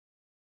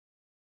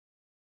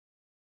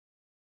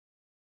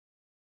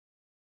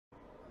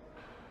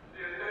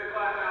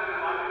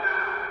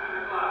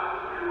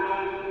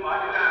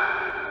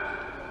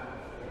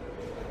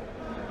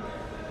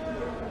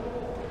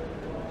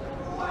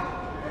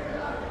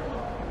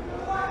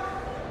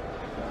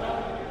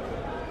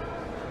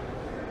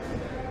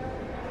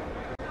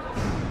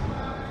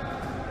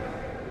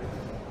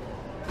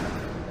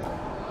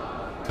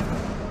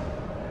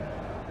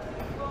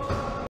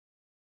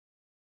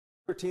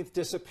13th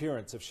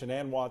disappearance of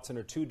Shanann Watts and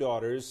her two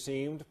daughters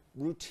seemed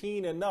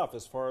routine enough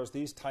as far as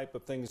these type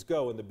of things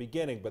go in the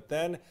beginning, but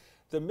then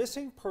the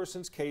missing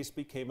persons case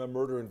became a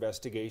murder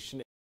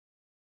investigation.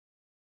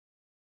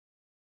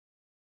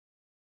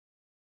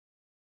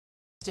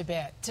 A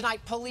bit.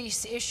 Tonight,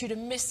 police issued a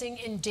missing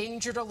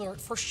endangered alert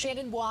for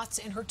Shanann Watts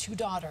and her two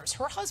daughters.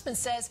 Her husband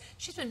says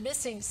she's been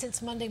missing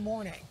since Monday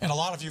morning. And a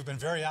lot of you have been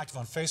very active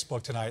on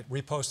Facebook tonight,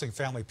 reposting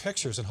family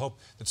pictures and hope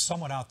that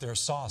someone out there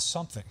saw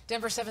something.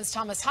 Denver 7's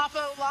Thomas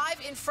Hoppo live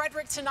in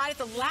Frederick tonight at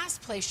the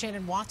last place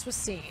Shanann Watts was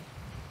seen.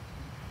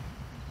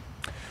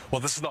 Well,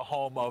 this is the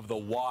home of the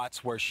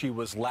Watts, where she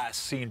was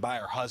last seen by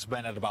her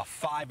husband at about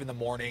 5 in the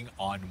morning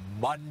on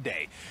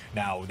Monday.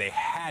 Now, they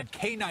had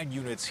K-9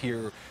 units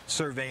here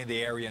surveying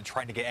the area and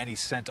trying to get any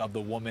scent of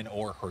the woman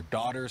or her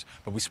daughters.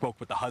 But we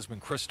spoke with the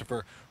husband,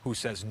 Christopher, who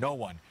says no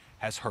one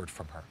has heard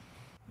from her.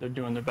 They're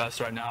doing their best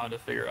right now to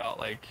figure out,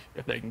 like,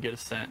 if they can get a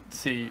scent,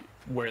 see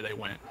where they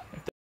went.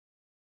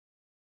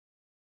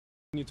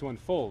 Need to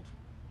unfold.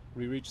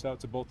 We reached out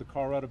to both the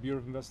Colorado Bureau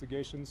of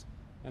Investigations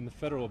and the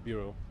Federal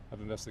Bureau of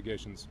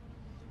Investigations.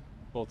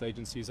 Both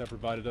agencies have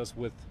provided us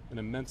with an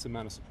immense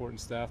amount of support and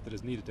staff that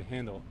is needed to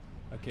handle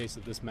a case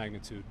of this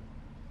magnitude.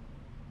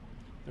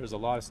 There's a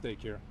lot at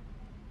stake here,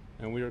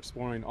 and we are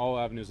exploring all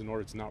avenues in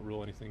order to not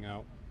rule anything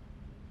out.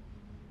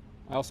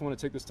 I also want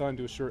to take this time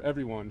to assure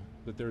everyone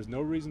that there is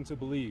no reason to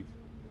believe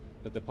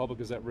that the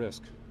public is at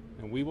risk,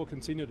 and we will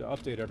continue to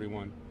update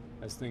everyone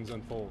as things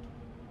unfold.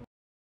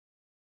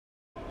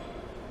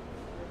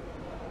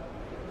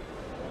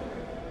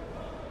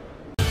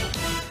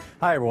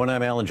 Hi, everyone.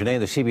 I'm Alan Janae,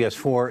 the CBS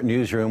 4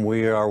 newsroom.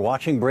 We are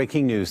watching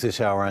breaking news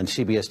this hour on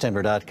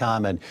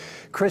CBSDenver.com. And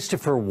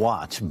Christopher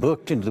Watts,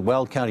 booked into the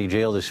Weld County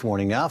Jail this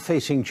morning, now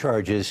facing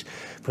charges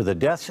for the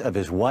deaths of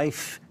his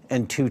wife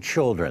and two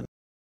children.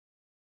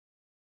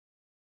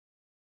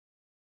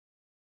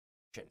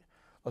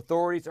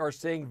 Authorities are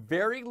saying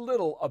very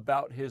little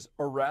about his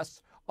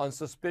arrest on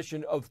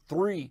suspicion of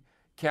 3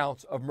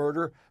 counts of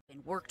murder.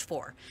 Worked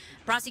for.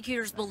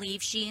 Prosecutors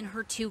believe she and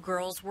her 2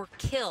 girls were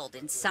killed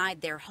inside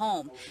their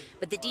home,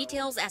 but the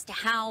details as to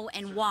how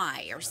and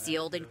why are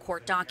sealed in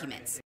court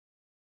documents.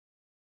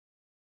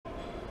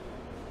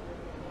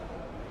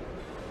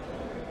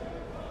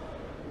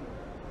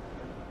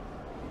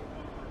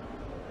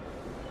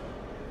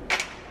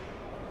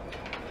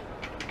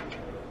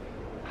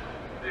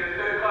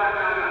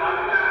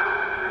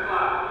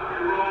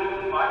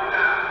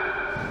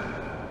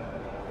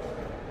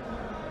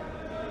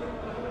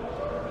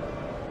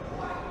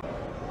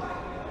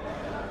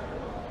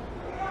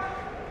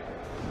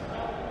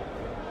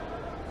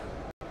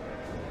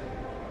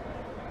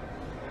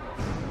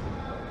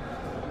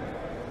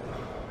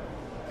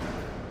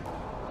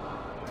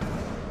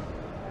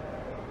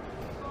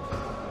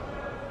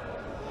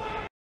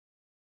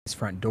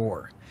 Front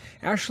door.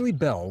 Ashley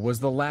Bell was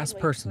the last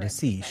person to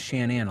see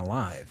Shanann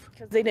alive.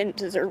 Because they didn't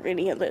deserve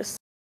any of this.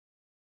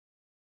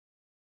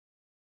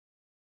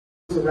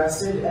 Was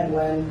arrested, and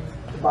when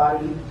the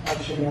body of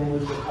Shanann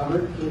was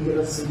recovered, can you give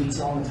us some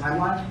detail on the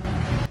timeline?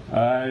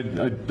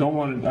 I don't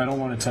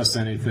want to test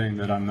anything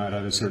that I'm not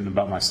either certain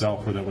about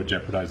myself or that would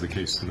jeopardize the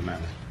case in the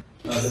matter.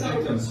 The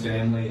victim's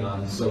family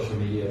on social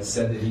media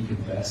said that he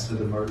confessed to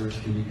the murders.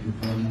 Can you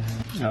confirm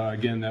that?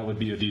 Again, that would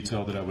be a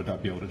detail that I would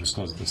not be able to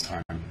disclose at this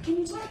time. Can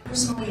you talk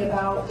personally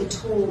about the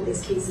toll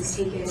this case has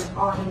taken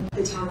on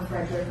the town of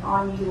Frederick,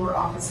 on your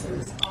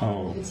officers,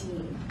 on the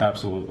team?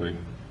 Absolutely.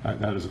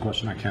 That is a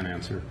question I can't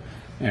answer,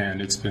 and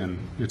it's been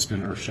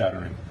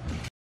earth-shattering.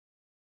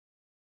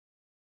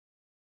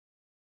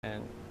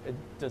 And if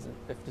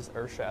it's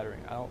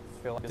earth-shattering, I don't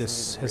feel like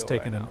This has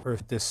taken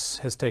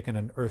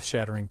an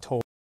earth-shattering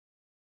toll.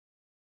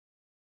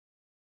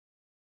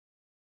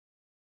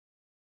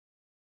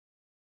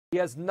 He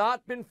has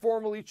not been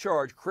formally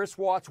charged. Chris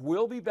Watts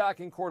will be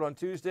back in court on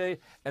Tuesday,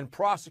 and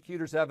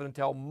prosecutors have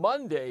until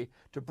Monday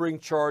to bring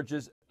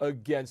charges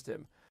against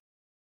him.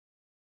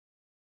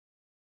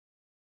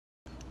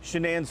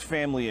 Shanann's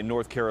family in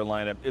North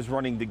Carolina is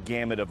running the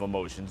gamut of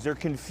emotions. They're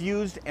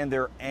confused and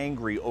they're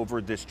angry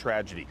over this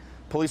tragedy.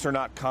 Police are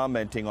not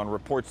commenting on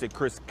reports that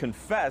Chris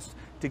confessed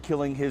to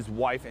killing his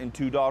wife and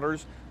 2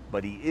 daughters,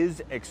 but he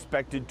is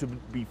expected to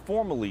be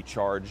formally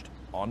charged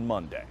on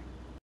Monday.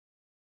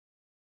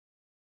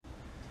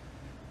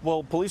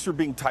 Well, police are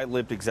being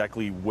tight-lipped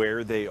exactly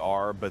where they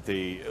are, but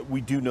we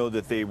do know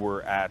that they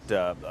were at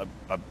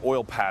an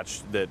oil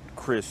patch that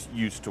Chris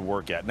used to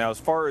work at. Now, as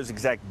far as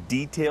exact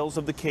details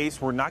of the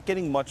case, we're not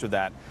getting much of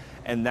that,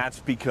 and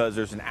that's because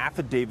there's an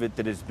affidavit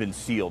that has been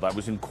sealed. I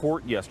was in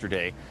court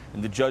yesterday,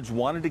 and the judge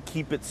wanted to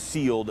keep it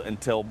sealed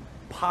until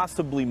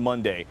possibly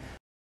Monday.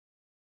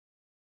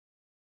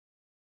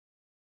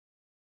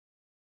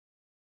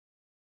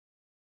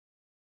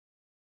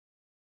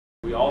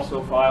 We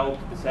also filed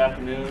this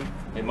afternoon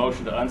a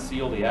motion to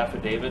unseal the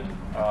affidavit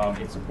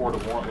in support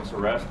of warrantless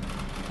arrest.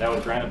 That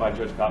was granted by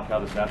Judge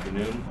Kopkow this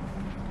afternoon.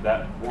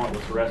 That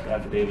warrantless arrest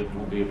affidavit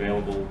will be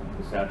available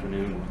this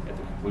afternoon at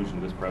the conclusion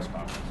of this press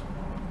conference.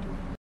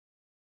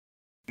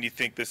 You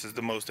think this is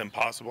the most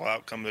impossible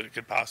outcome that it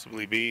could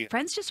possibly be.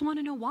 Friends just want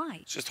to know why.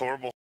 It's just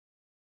horrible.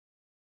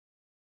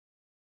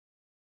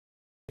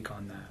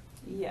 On that.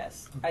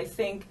 Yes,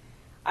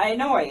 I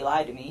know why he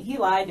lied to me. He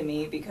lied to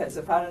me because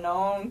if I'd have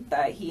known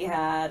that he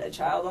had a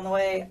child on the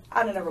way,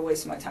 I'd have never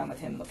wasted my time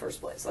with him in the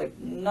first place. Like,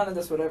 none of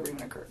this would ever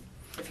even occur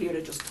if he would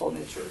have just told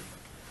me the truth.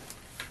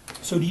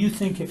 So do you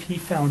think if he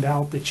found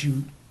out that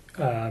you,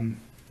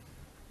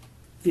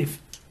 if,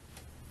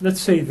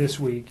 let's say this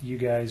week you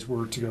guys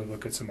were to go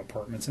look at some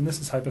apartments, and this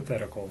is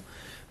hypothetical,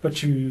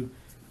 but you've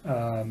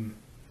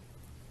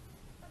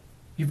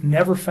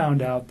never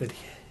found out that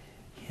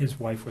his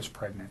wife was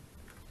pregnant,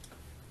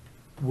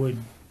 would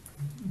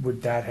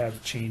that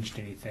have changed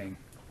anything?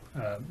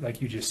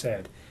 Like you just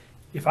said,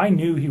 if I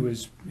knew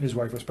his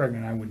wife was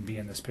pregnant, I wouldn't be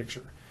in this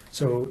picture.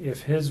 So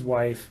if his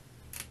wife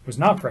was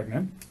not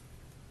pregnant,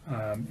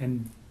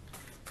 and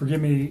forgive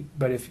me,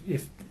 but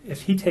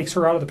if he takes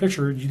her out of the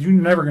picture, you're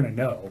never going to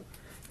know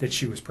that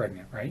she was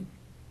pregnant, right?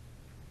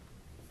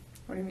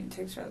 What do you mean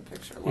takes her out of the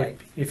picture? Like,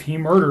 if he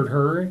murdered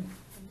her,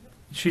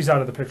 she's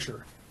out of the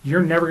picture.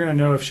 You're never going to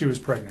know if she was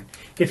pregnant.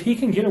 If he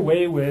can get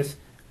away with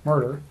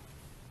murder,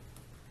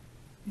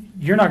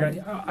 you're not going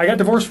to. I got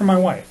divorced from my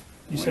wife.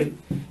 You say, do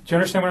you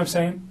understand what I'm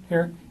saying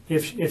here?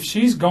 If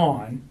she's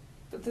gone,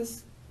 but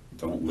this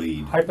don't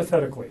lead.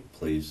 Hypothetically,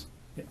 please.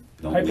 Yeah.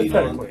 Don't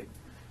Hypothetically, lead on.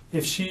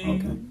 If she,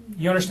 okay.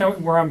 You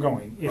understand where I'm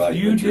going. If right,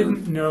 you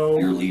didn't know,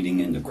 you're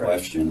leading into right.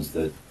 questions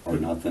that are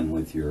nothing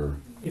with your.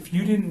 If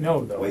you didn't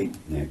know though. Wait,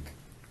 Nick.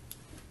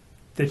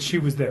 That she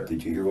was there.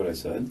 Did you hear what I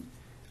said?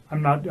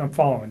 I'm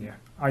following you.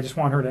 I just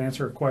want her to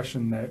answer a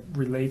question that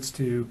relates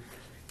to,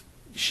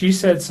 she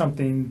said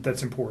something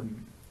that's important,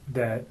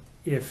 that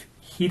if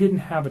he didn't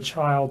have a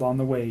child on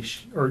the way,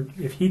 or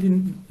if she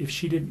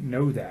didn't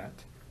know that,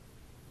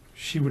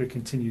 she would have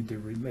continued the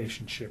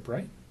relationship,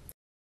 right?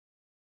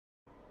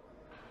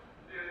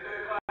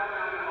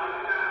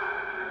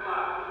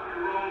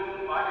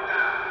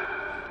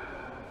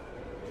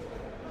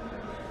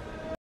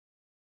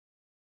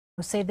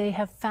 Say they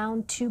have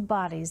found two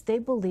bodies they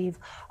believe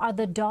are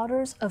the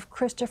daughters of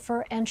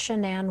Christopher and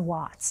Shanann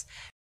Watts.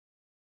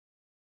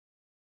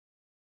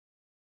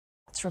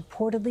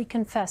 Reportedly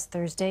confessed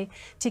Thursday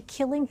to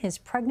killing his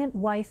pregnant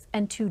wife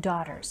and two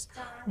daughters.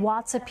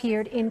 Watts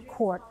appeared in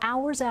court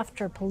hours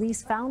after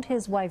police found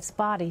his wife's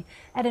body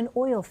at an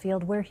oil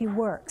field where he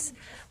works.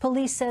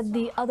 Police said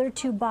the other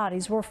two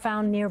bodies were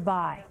found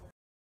nearby.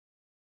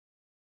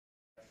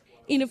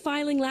 In a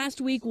filing last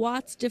week,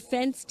 Watts'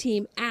 defense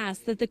team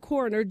asked that the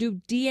coroner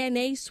do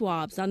DNA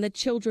swabs on the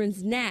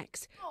children's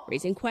necks,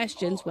 raising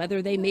questions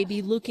whether they may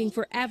be looking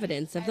for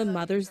evidence of the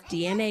mother's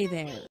DNA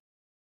there.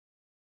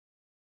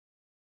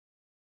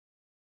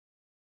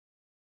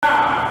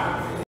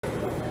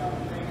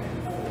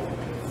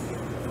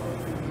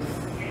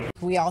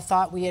 We all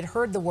thought we had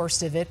heard the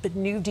worst of it, but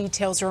new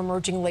details are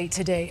emerging late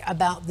today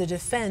about the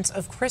defense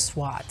of Chris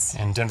Watts.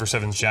 And Denver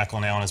 7's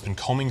Jacqueline Allen has been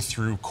combing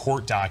through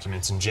court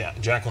documents. And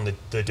Jacqueline,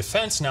 the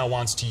defense now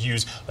wants to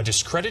use a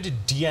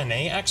discredited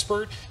DNA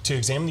expert to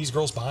examine these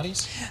girls'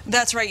 bodies?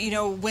 That's right. You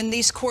know, when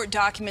these court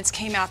documents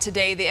came out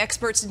today, the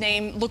expert's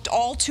name looked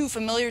all too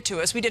familiar to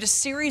us. We did a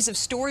series of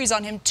stories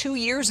on him 2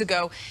 years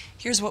ago.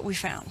 Here's what we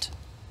found.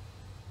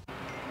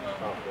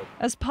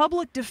 As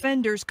public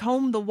defenders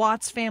combed the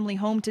Watts family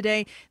home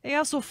today, they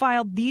also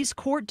filed these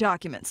court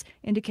documents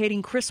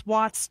indicating Chris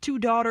Watts' two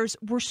daughters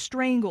were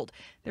strangled,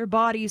 their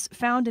bodies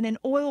found in an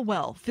oil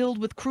well filled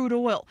with crude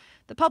oil.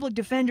 The public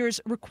defenders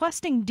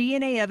requesting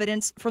DNA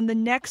evidence from the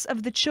necks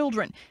of the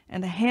children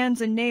and the hands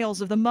and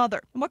nails of the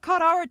mother. And what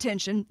caught our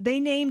attention, they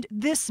named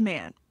this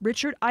man,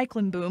 Richard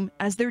Eichenboom,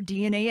 as their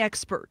DNA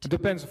expert. It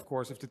depends, of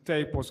course, if the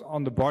tape was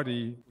on the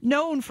body.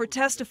 Known for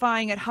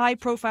testifying at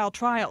high-profile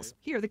trials,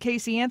 here the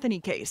Casey Anthony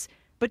case.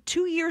 But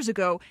 2 years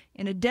ago,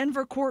 in a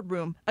Denver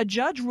courtroom, a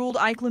judge ruled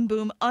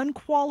Eichenboom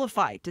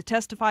unqualified to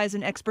testify as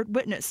an expert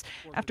witness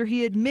after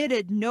he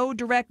admitted no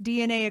direct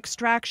DNA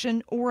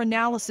extraction or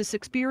analysis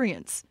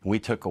experience. We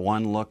took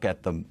one look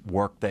at the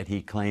work that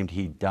he claimed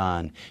he'd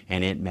done,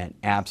 and it meant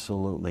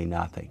absolutely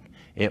nothing.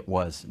 It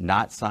was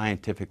not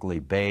scientifically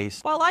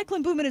based. While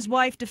Eichenboom and his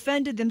wife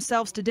defended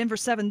themselves to Denver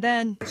 7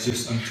 then, it's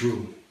just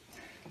untrue.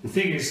 The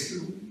thing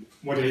is,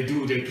 what they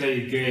do, they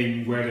play a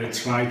game where they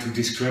try to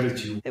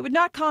discredit you. They would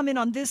not comment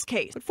on this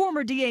case, but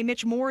former DA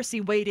Mitch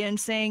Morrissey weighed in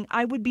saying,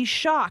 "I would be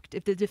shocked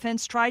if the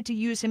defense tried to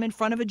use him in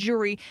front of a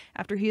jury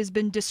after he has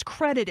been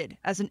discredited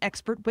as an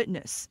expert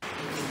witness."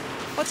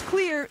 What's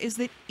clear is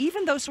that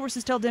even though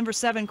sources tell Denver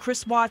 7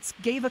 Chris Watts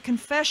gave a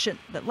confession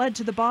that led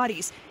to the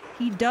bodies,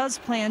 he does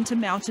plan to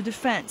mount a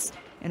defense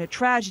in a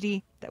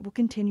tragedy that will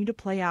continue to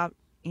play out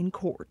in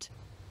court.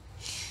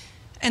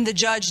 And the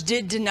judge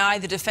did deny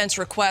the defense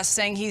request,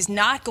 saying he's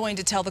not going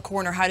to tell the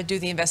coroner how to do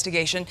the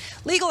investigation.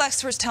 Legal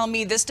experts tell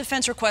me this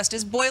defense request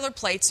is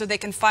boilerplate so they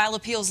can file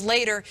appeals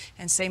later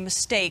and say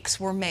mistakes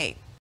were made.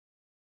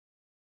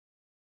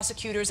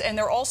 Prosecutors, and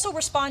they're also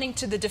responding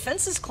to the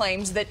defense's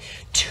claims that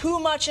too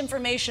much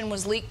information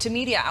was leaked to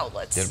media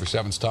outlets. Denver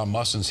 7's Tom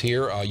Musson's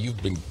here.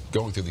 You've been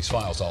going through these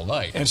files all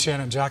night. And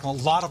Shannon, Jacqueline,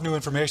 a lot of new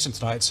information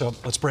tonight, so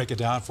let's break it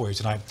down for you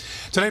tonight.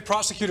 Today,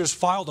 prosecutors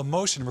filed a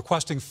motion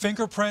requesting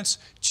fingerprints,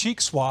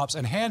 cheek swabs,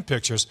 and hand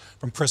pictures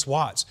from Chris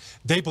Watts.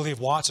 They believe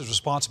Watts is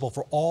responsible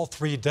for all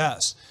 3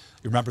 deaths.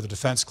 You remember the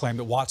defense claimed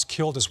that Watts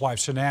killed his wife,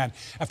 Shanann,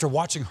 after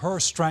watching her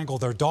strangle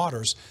their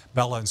daughters,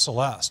 Bella and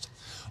Celeste.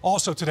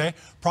 Also today,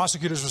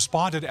 prosecutors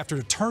responded after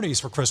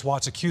attorneys for Chris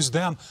Watts accused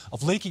them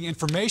of leaking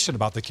information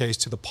about the case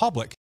to the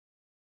public.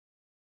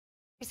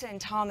 And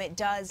Tom, it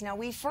does. Now,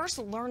 we first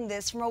learned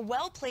this from a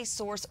well-placed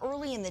source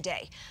early in the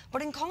day,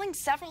 but in calling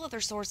several other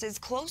sources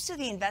close to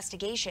the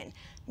investigation,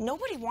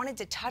 nobody wanted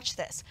to touch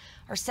this.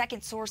 Our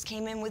second source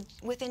came in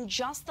within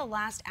just the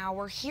last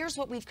hour. Here's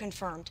what we've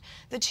confirmed.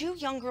 The 2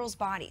 young girls'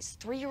 bodies,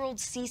 3-year-old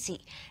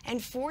Cece and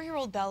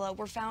 4-year-old Bella,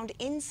 were found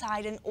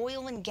inside an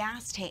oil and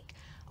gas tank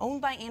owned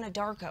by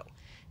Anadarko.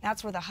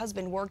 That's where the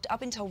husband worked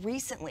up until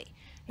recently.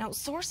 Now,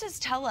 sources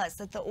tell us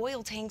that the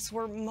oil tanks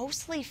were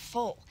mostly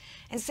full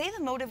and say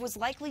the motive was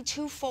likely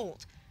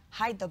twofold: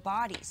 hide the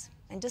bodies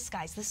and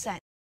disguise the scent.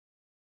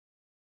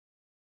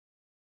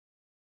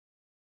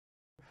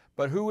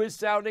 But who is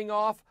sounding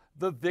off?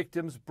 The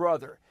victim's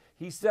brother.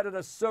 He said in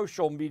a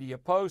social media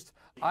post,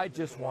 "I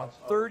just want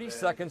 30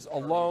 seconds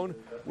alone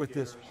with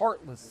this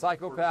heartless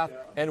psychopath,"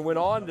 and went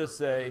on to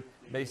say,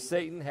 "May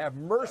Satan have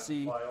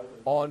mercy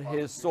on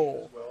his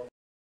soul."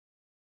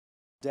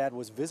 Dad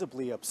was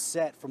visibly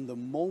upset from the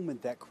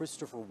moment that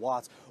Christopher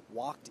Watts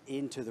walked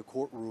into the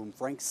courtroom.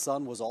 Frank's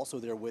son was also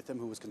there with him,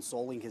 who was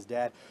consoling his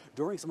dad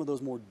during some of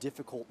those more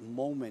difficult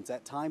moments.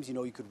 At times, you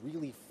know, you could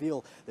really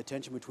feel the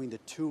tension between the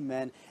 2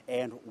 men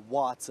and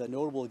Watts. A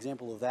notable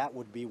example of that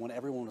would be when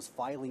everyone was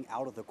filing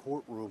out of the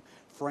courtroom.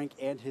 Frank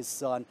and his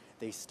son,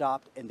 they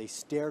stopped and they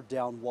stared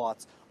down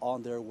Watts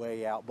on their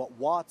way out. But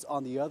Watts,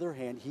 on the other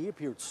hand, he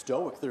appeared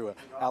stoic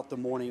throughout the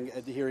morning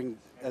at the hearing,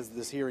 as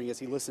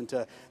he listened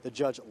to the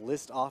judge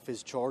list off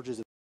his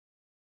charges.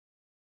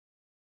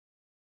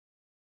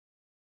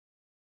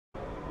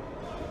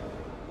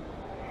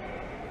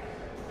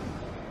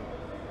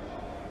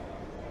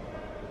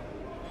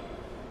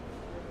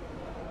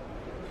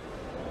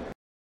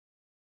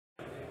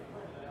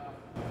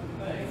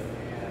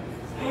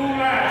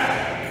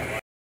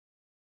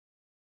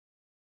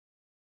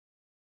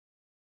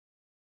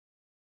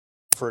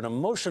 For an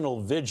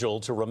emotional vigil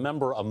to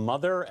remember a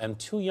mother and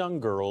 2 young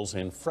girls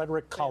in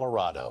Frederick,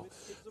 Colorado.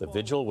 The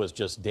vigil was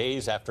just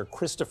days after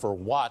Christopher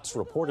Watts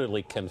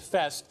reportedly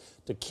confessed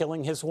to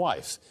killing his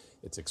wife.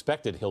 It's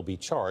expected he'll be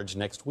charged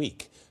next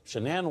week.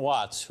 Shanann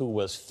Watts, who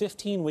was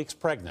 15 weeks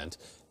pregnant,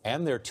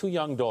 and their 2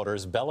 young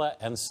daughters, Bella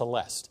and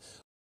Celeste.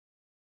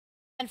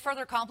 And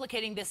further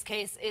complicating this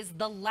case is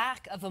the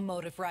lack of a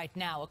motive right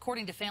now.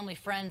 According to family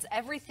friends,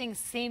 everything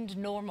seemed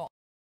normal.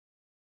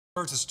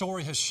 The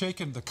story has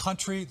shaken the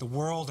country, the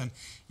world, and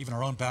even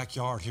our own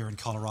backyard here in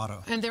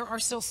Colorado. And there are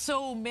still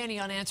so many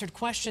unanswered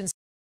questions.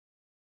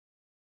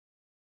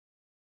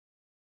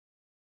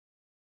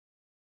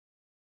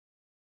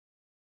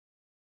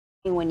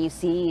 When you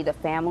see the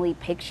family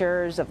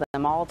pictures of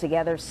them all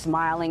together,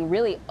 smiling,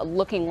 really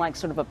looking like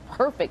sort of a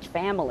perfect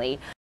family.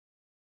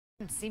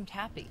 It seemed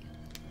happy.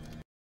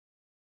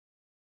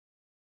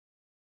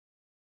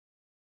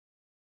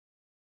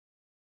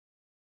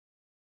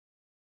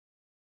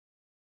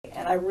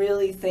 And I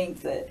really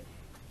think that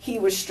he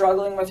was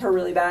struggling with her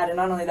really bad. And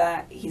not only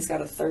that, he's got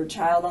a 3rd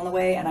child on the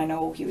way. And I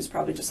know he was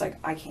probably just like,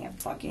 I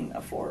can't fucking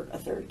afford a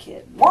 3rd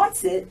kid.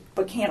 Wants it,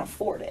 but can't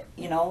afford it,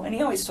 you know? And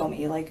he always told me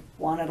he, like,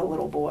 wanted a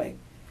little boy.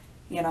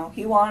 You know,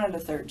 he wanted a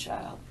 3rd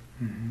child.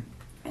 Mm-hmm.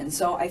 And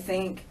so I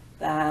think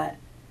that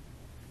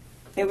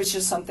it was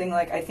just something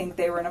like, I think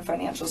they were in a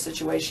financial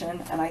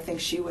situation. And I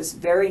think she was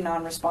very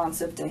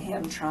non-responsive to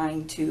him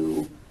trying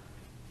to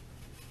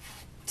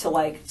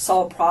like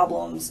solve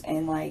problems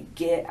and like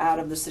get out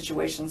of the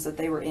situations that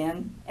they were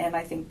in. And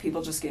I think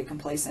people just get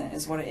complacent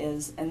is what it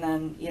is. And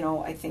then, you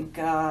know, I think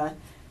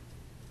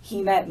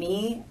he met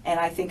me,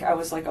 and I think I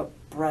was like a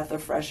breath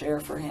of fresh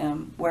air for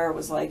him, where it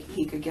was like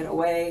he could get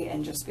away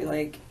and just be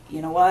like,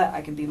 you know what,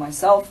 I can be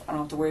myself. I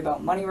don't have to worry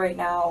about money right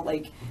now.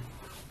 Like,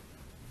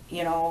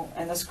 you know,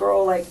 and this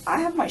girl, like,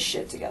 I have my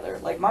shit together.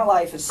 Like, my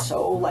life is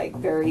so like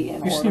very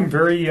in order. You seem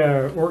very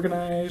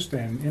organized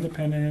and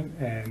independent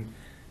and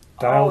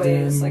dialed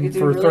always. In like I do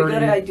for really 30.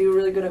 good. I do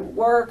really good at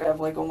work. I have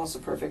like almost a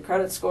perfect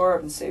credit score. I've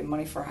been saving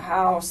money for a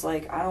house.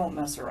 Like, I don't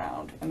mess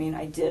around. I mean,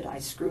 I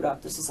screwed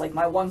up. This is like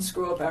my one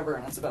screw up ever,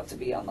 and it's about to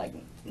be on like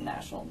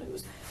national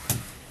news.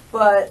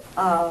 But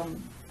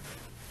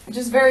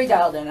just very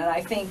dialed in, and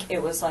I think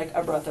it was like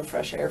a breath of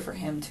fresh air for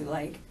him to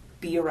like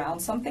be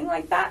around something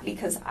like that,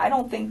 because I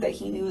don't think that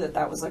he knew that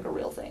that was like a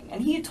real thing.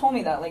 And he had told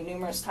me that like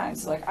numerous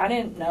times. Like, I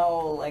didn't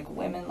know like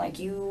women like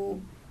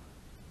you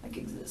like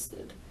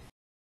existed.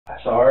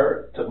 I saw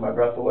her, took my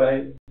breath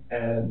away,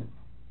 and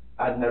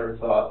I'd never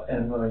thought in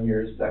a million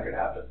years that could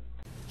happen.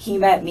 He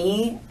met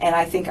me, and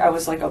I think I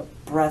was like a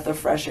breath of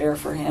fresh air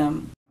for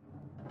him.